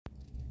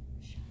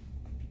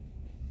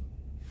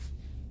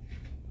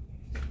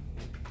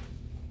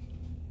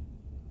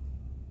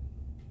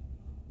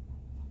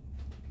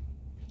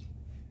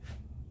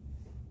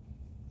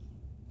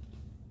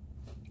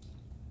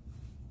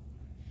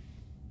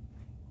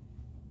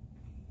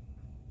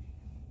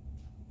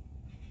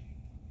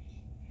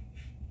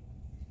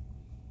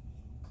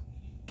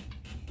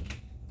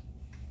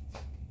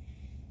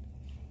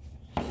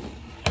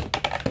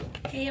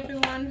Hey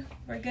everyone,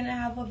 we're gonna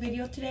have a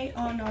video today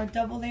on our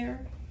double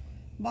layer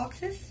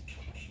boxes.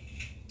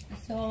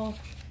 So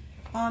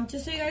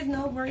just so you guys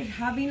know, we're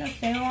having a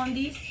sale on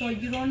these, so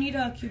you don't need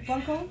a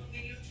coupon code.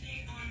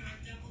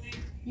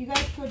 You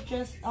guys could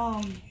just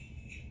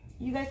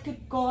you guys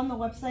could go on the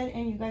website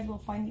and you guys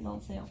will find these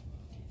on sale.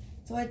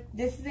 So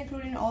this is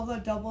including all the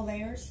double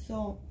layers.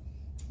 So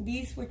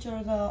these, which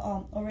are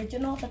the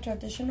original, the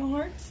traditional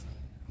hearts.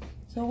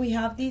 So we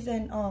have these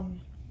in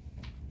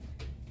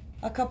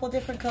a couple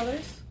different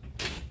colors,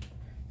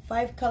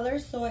 5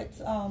 colors. So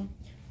it's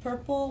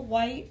purple,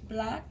 white,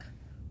 black,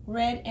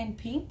 red, and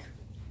pink.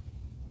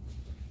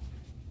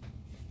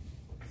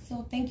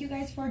 So thank you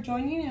guys for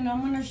joining, and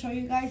I'm going to show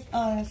you guys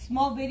a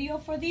small video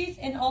for these.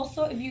 And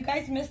also, if you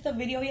guys missed the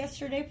video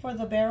yesterday for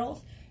the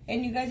barrels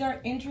and you guys are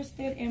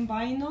interested in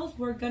buying those,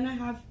 we're going to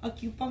have a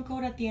coupon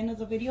code at the end of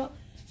the video,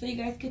 so you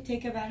guys could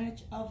take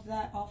advantage of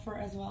that offer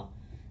as well.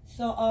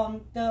 So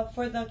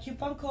for the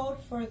coupon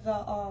code for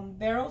the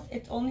barrels,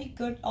 it's only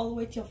good all the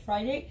way till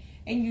Friday,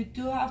 and you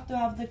do have to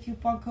have the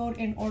coupon code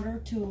in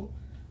order to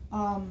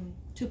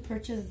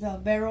purchase the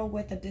barrel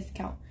with a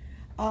discount.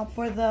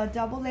 For the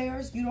double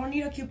layers, you don't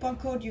need a coupon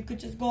code. You could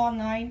just go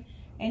online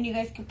and you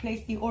guys could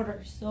place the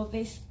order. So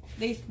the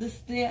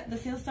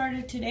sale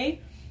started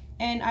today,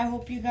 and I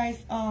hope you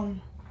guys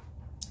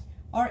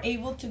are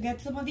able to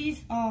get some of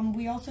these.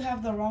 We also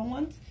have the wrong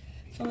ones,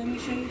 so let me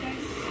show you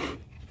guys.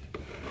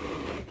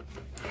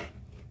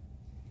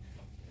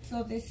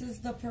 So this is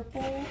the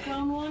purple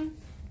crown one,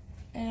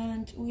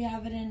 and we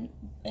have it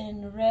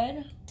in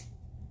red,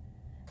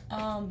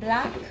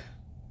 black,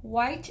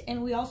 white,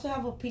 and we also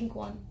have a pink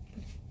one.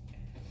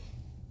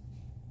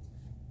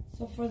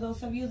 So for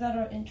those of you that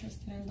are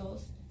interested in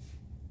those.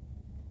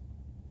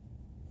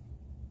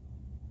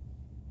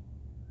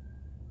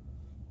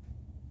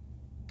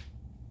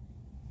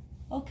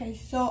 Okay,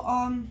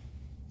 so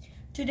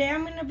today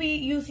I'm gonna be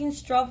using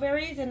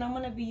strawberries, and I'm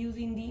gonna be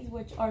using these,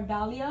 which are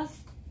dahlias.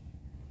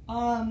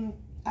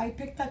 I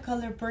picked the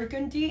color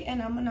burgundy, and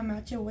I'm gonna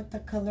match it with the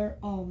color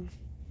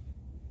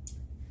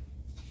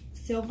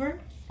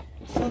silver.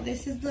 So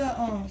this is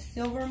the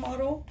silver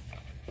model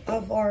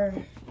of our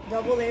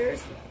double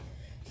layers.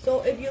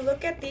 So if you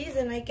look at these,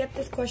 and I get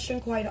this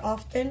question quite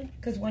often,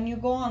 because when you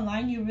go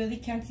online you really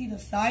can't see the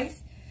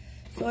size.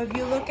 So if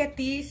you look at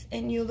these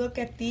and you look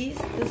at these,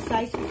 the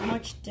size is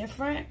much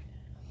different.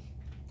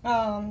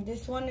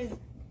 This one is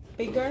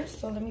bigger,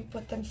 so let me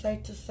put them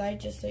side to side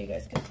just so you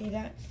guys can see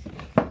that.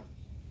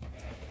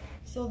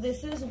 So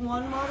this is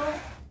one model,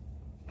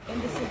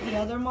 and this is the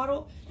other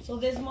model. So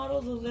this model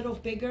is a little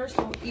bigger,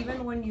 so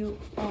even when you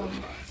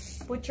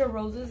put your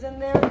roses in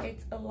there,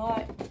 it's a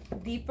lot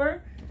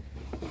deeper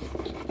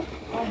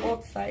on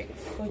both sides.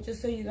 So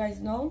just so you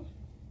guys know.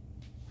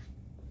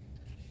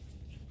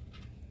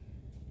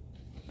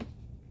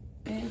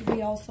 And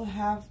we also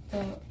have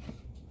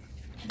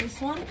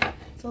this one.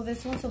 So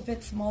this one's a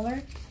bit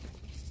smaller.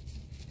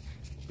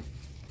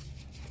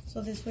 So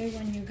this way,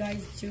 when you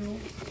guys do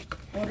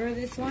order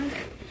this one,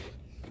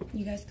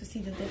 you guys can see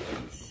the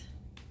difference.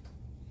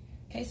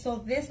 Okay, so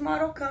this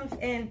model comes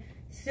in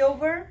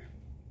silver,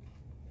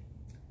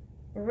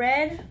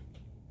 red,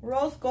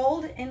 rose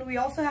gold, and we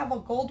also have a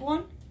gold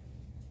one.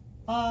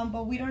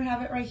 But we don't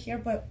have it right here,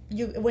 but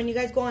when you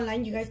guys go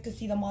online, you guys can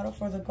see the model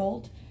for the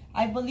gold.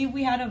 I believe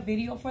we had a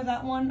video for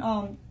that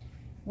one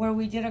where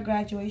we did a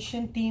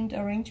graduation themed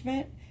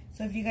arrangement.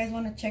 So if you guys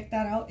want to check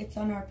that out, it's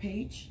on our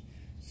page.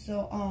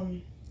 So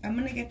I'm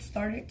gonna get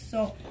started.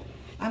 So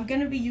I'm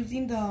gonna be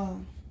using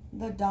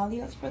the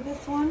dahlias for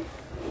this one,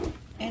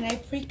 and I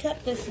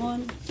pre-cut this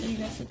one so you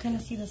guys can kind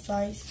of see the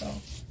size. So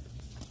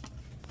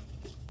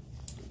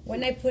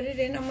when I put it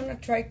in, I'm gonna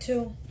try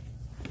to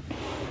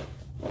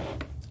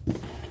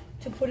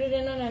put it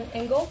in on an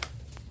angle.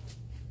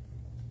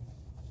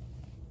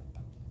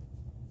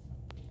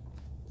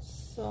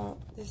 So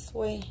this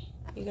way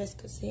you guys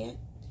could see it.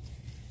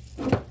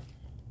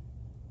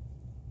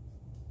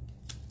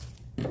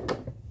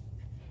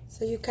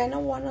 So you kind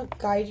of want to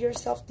guide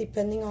yourself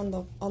depending on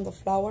the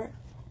flower.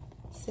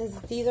 Since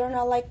these are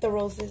not like the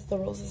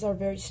roses are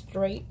very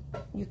straight.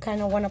 You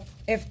kind of want to,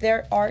 if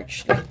they're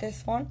arched like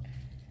this one,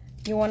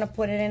 you want to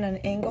put it in an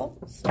angle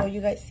so you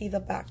guys see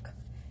the back.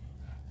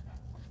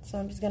 So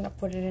I'm just going to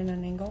put it in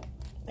an angle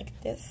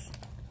like this.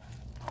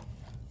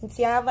 And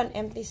see, I have an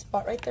empty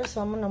spot right there,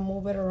 so I'm going to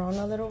move it around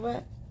a little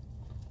bit,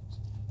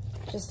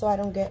 just so I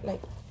don't get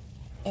like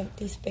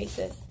empty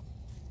spaces.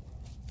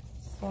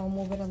 So I'll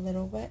move it a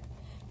little bit.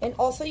 And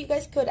also, you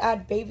guys could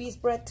add baby's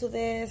breath to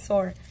this,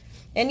 or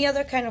any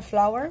other kind of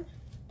flower.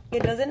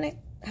 It doesn't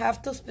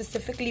have to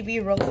specifically be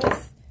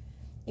roses,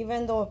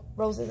 even though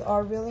roses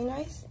are really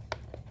nice.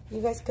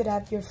 You guys could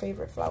add your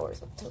favorite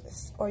flowers to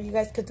this, or you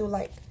guys could do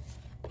like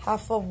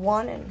half of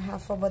one and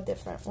half of a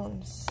different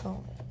one.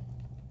 So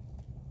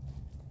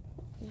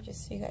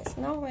just so you guys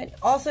know. And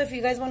also, if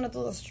you guys want to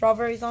do the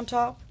strawberries on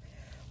top,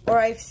 or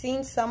I've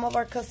seen some of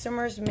our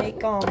customers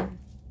make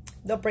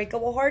the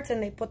breakable hearts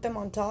and they put them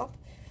on top.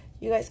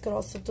 You guys could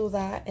also do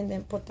that and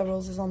then put the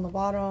roses on the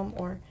bottom,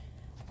 or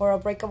or a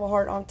breakable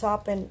heart on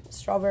top and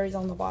strawberries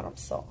on the bottom.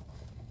 So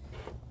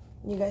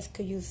you guys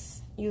could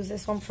use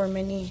this one for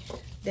many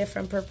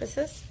different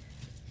purposes.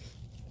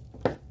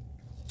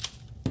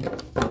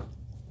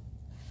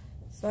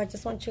 So I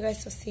just want you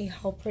guys to see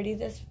how pretty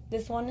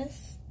this one is.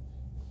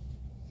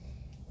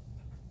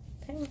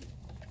 Okay.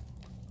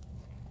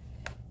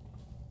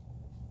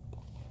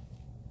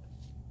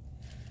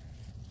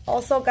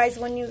 Also, guys,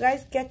 when you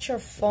guys get your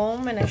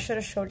foam, and I should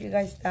have showed you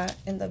guys that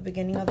in the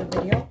beginning of the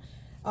video,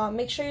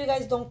 make sure you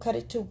guys don't cut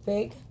it too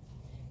big,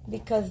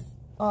 because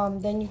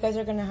then you guys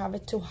are going to have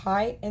it too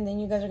high, and then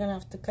you guys are going to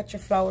have to cut your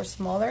flowers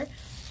smaller.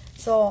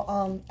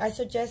 So I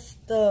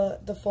suggest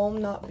the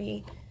foam not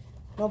be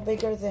no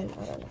bigger than,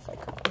 I don't know if I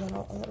cut it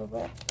out a little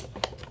bit,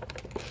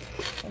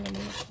 and I'm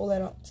going to pull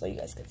it up so you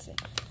guys can see.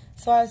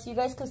 So as you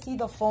guys can see,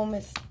 the foam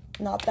is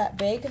not that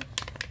big.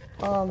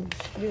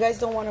 You guys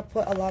don't want to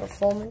put a lot of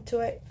foam into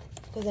it,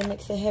 because it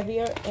makes it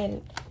heavier,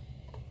 and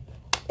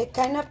it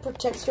kind of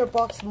protects your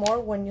box more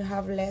when you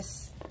have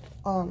less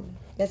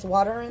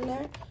water in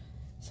there.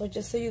 So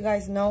just so you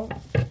guys know,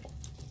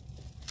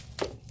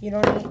 you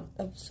don't need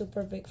a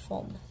super big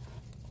foam.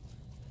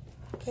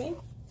 Okay,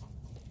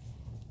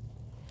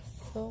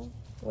 so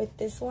with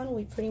this one,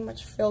 we pretty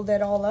much filled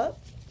it all up,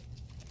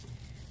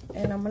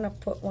 and I'm gonna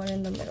put one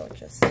in the middle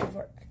just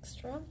for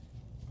extra.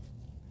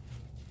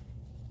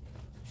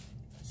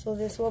 So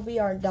this will be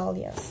our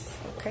dahlias,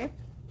 okay?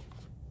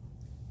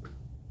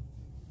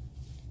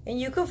 And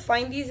you can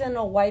find these in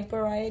a wide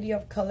variety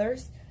of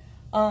colors.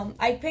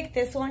 I picked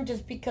this one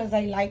just because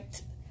I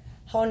liked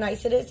how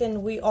nice it is,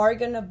 and we are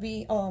gonna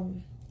be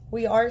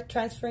we are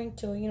transferring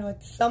to, you know,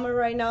 it's summer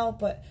right now,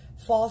 but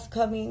fall's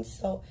coming,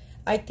 so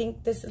I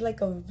think this is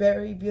like a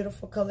very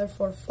beautiful color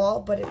for fall,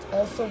 but it's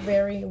also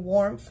very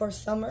warm for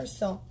summer,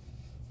 so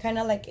kind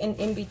of like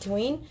in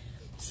between.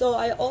 So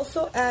I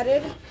also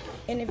added,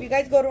 and if you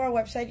guys go to our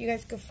website, you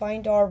guys could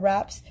find our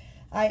wraps.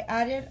 I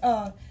added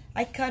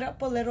I cut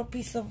up a little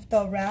piece of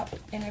the wrap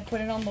and I put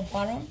it on the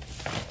bottom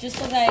just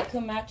so that it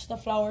could match the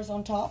flowers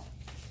on top.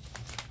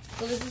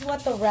 So this is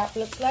what the wrap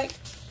looks like.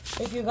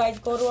 If you guys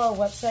go to our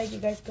website, you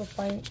guys could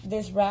find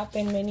this wrap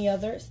and many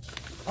others.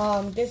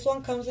 This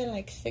one comes in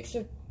like 6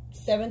 or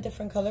 7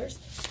 different colors.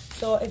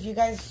 So if you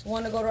guys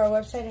want to go to our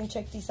website and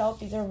check these out,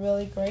 these are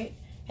really great.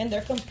 And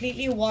they're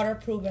completely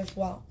waterproof as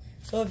well.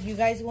 So if you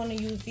guys want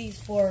to use these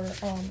for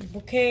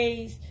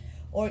bouquets,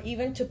 or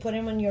even to put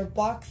them in your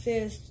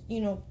boxes,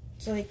 you know,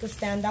 so they could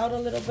stand out a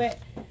little bit,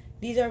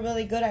 these are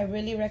really good. I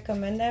really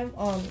recommend them.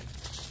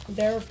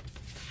 They're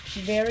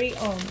very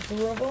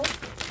durable,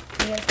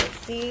 you guys can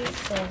see,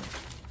 so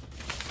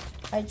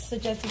I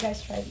suggest you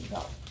guys try these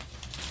out.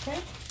 Okay,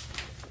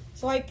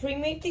 so I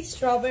pre-made these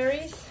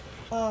strawberries.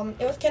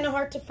 It was kind of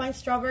hard to find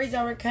strawberries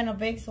that were kind of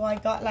big, so I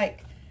got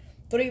like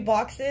 3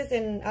 boxes,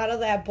 and out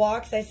of that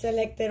box I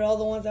selected all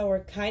the ones that were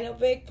kind of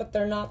big, but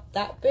they're not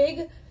that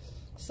big.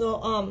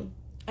 So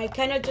I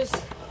kind of just,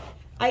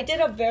 I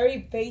did a very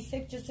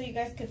basic just so you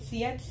guys could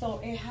see it. So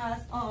it has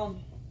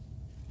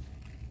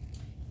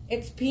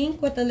it's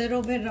pink with a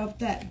little bit of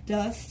that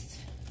dust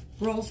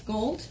rose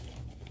gold.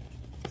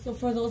 So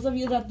for those of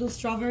you that do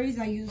strawberries,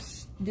 I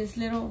use this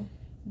little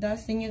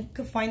dust, and you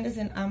could find this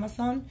in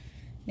Amazon.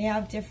 They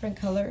have different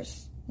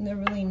colors and they're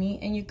really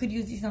neat, and you could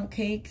use these on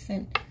cakes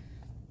and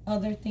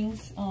other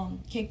things,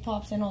 cake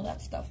pops and all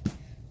that stuff.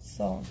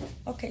 So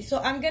okay, so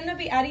I'm gonna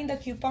be adding the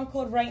coupon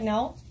code right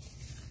now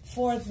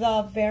for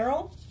the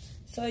barrel.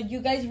 So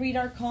you guys read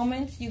our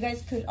comments, you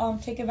guys could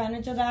take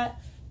advantage of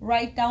that,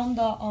 write down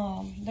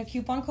the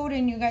coupon code,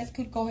 and you guys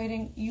could go ahead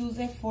and use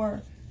it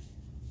for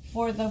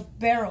the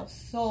barrels.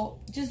 So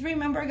just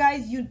remember,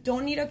 guys, you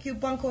don't need a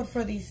coupon code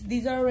for these.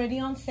 These are already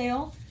on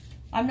sale.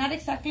 I'm not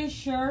exactly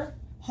sure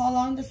how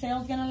long the sale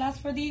is gonna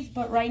last for these,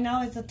 but right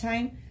now is the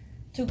time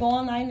to go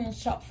online and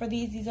shop for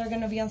these. These are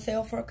gonna be on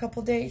sale for a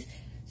couple days.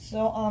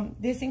 So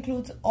this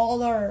includes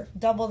all our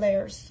double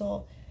layers.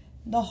 So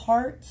the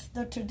hearts,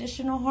 the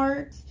traditional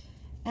hearts,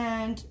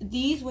 and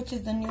these, which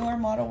is the newer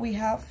model we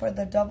have for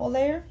the double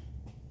layer.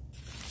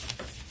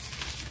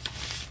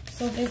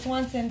 So this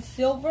one's in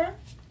silver,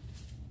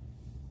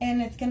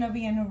 and it's gonna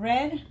be in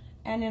red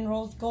and in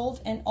rose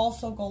gold and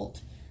also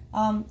gold.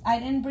 I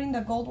didn't bring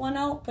the gold one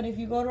out, but if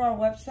you go to our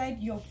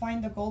website, you'll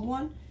find the gold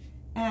one.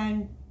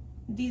 And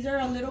these are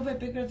a little bit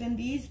bigger than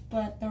these,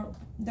 but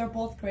they're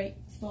both great.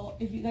 So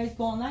if you guys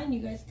go online,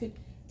 you guys could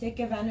take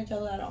advantage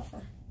of that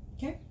offer.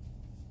 Okay.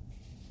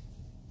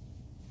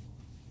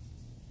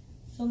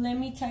 So let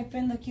me type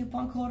in the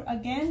coupon code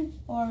again,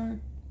 or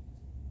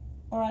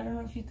I don't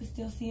know if you could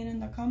still see it in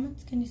the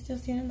comments. Can you still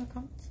see it in the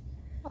comments?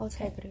 I'll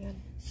type it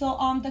again. So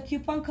the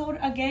coupon code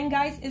again,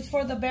 guys, is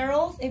for the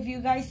barrels. If you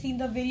guys seen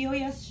the video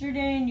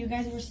yesterday and you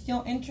guys were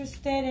still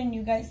interested and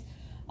you guys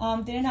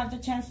didn't have the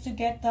chance to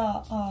get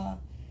the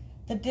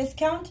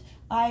discount,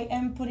 I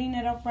am putting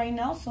it up right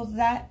now. So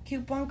that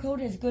coupon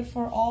code is good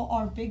for all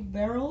our big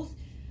barrels.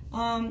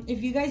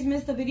 If you guys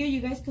missed the video, you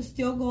guys could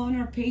still go on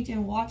our page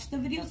and watch the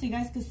video, so you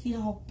guys could see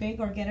how big,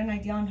 or get an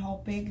idea on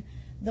how big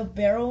the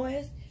barrel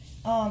is,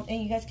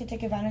 and you guys could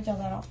take advantage of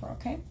that offer.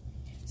 Okay,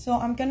 So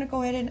I'm gonna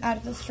go ahead and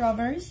add the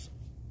strawberries.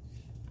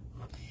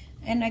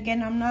 And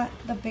again, I'm not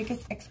the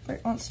biggest expert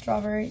on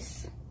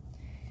strawberries,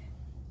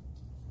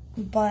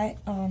 but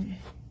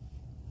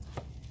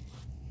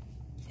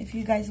if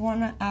you guys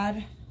want to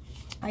add,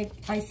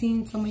 I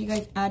seen some of you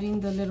guys adding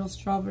the little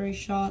strawberry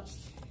shots,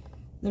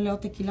 the little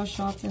tequila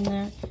shots in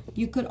there.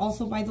 You could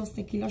also buy those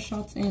tequila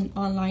shots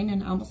online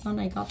in Amazon.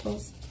 I got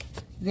those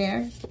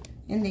there,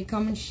 and they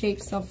come in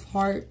shapes of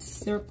hearts,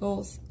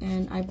 circles,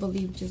 and I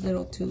believe just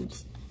little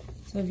tubes.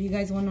 So if you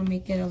guys want to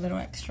make it a little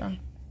extra.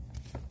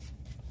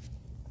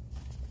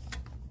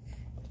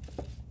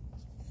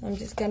 I'm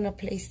just gonna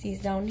place these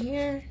down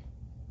here.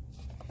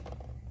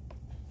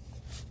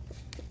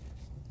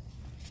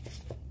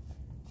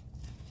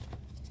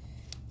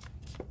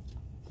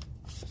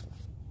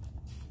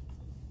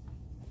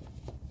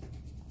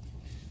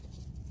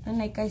 And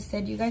like I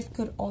said, you guys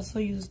could also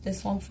use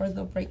this one for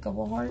the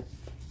breakable heart.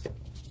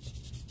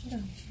 Yeah,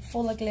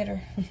 full of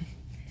glitter.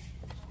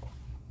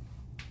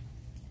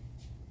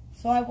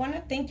 So I want to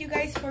thank you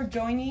guys for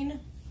joining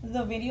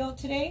the video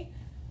today.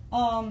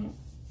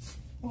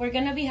 We're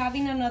going to be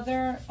having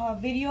another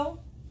video.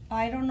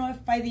 I don't know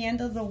if by the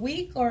end of the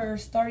week or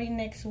starting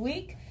next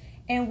week.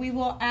 And we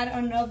will add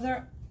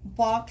another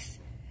box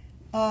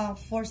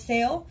for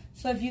sale.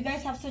 So if you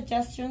guys have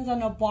suggestions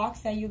on a box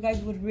that you guys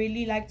would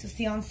really like to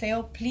see on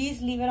sale,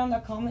 please leave it on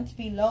the comments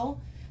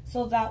below.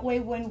 So that way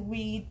when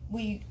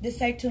we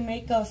decide to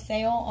make a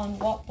sale on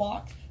what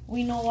box,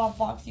 we know what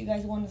box you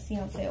guys want to see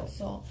on sale.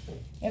 So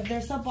if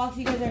there's a box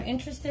you guys are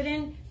interested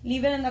in,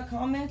 leave it in the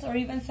comments or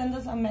even send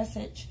us a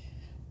message.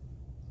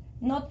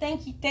 No,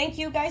 thank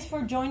you guys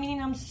for joining.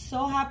 I'm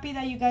so happy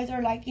that you guys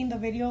are liking the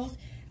videos.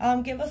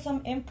 Give us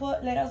some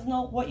input. Let us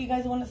know what you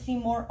guys want to see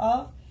more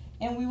of,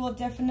 and we will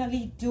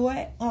definitely do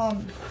it.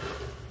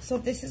 So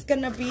this is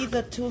gonna be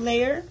the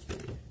 2-layer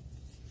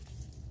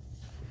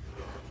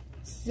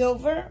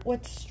silver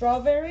with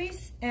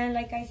strawberries. And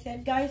like I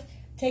said, guys,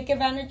 take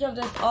advantage of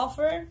this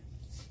offer.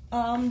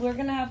 We're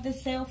gonna have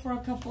this sale for a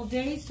couple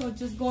days, so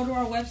just go to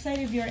our website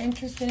if you're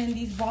interested in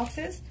these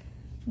boxes.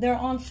 They're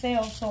on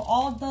sale, so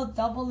all the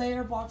double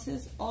layer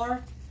boxes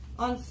are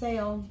on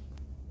sale.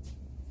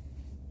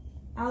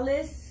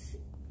 Alice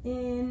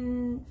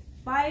in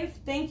 5,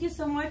 thank you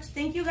so much.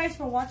 Thank you guys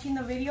for watching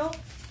the video.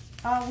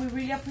 We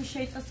really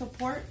appreciate the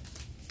support.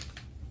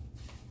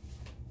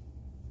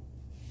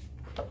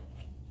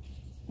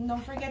 And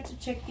don't forget to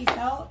check these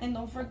out, and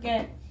don't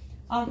forget,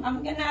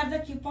 I'm gonna add the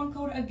coupon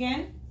code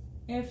again.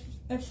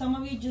 If some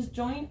of you just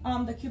joined,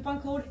 the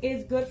coupon code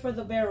is good for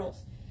the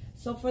barrels.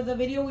 So for the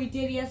video we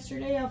did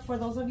yesterday, for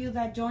those of you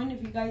that joined,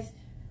 if you guys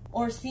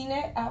or seen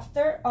it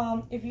after,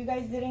 if you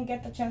guys didn't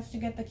get the chance to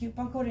get the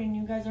coupon code and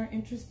you guys are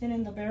interested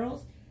in the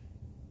barrels,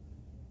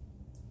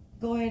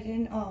 go ahead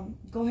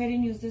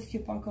and use this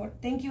coupon code.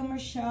 Thank you,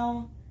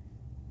 Michelle.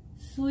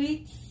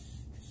 Sweet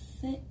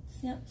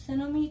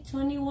Senomi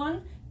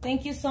 21.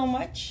 Thank you so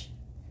much.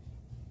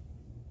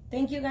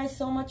 Thank you guys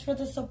so much for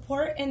the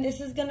support, and this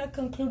is gonna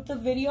conclude the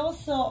video.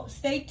 So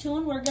stay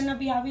tuned. We're gonna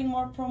be having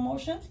more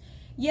promotions.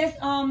 Yes,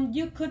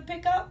 you could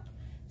pick up.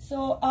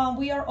 So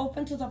we are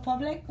open to the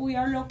public. We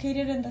are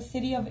located in the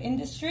City of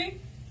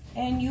Industry,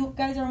 and you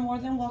guys are more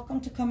than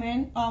welcome to come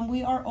in.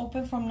 We are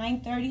open from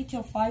 9:30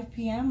 till 5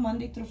 p.m.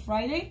 Monday through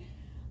Friday.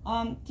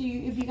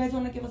 If you guys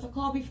want to give us a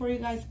call before you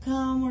guys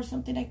come or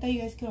something like that,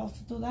 you guys could also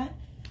do that.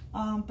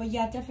 But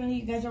yeah, definitely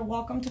you guys are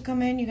welcome to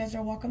come in. You guys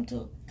are welcome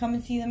to come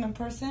and see them in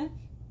person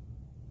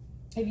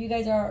if you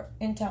guys are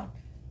in town.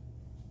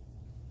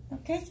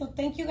 Okay, so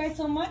thank you guys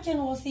so much,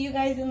 and we'll see you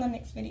guys in the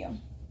next video.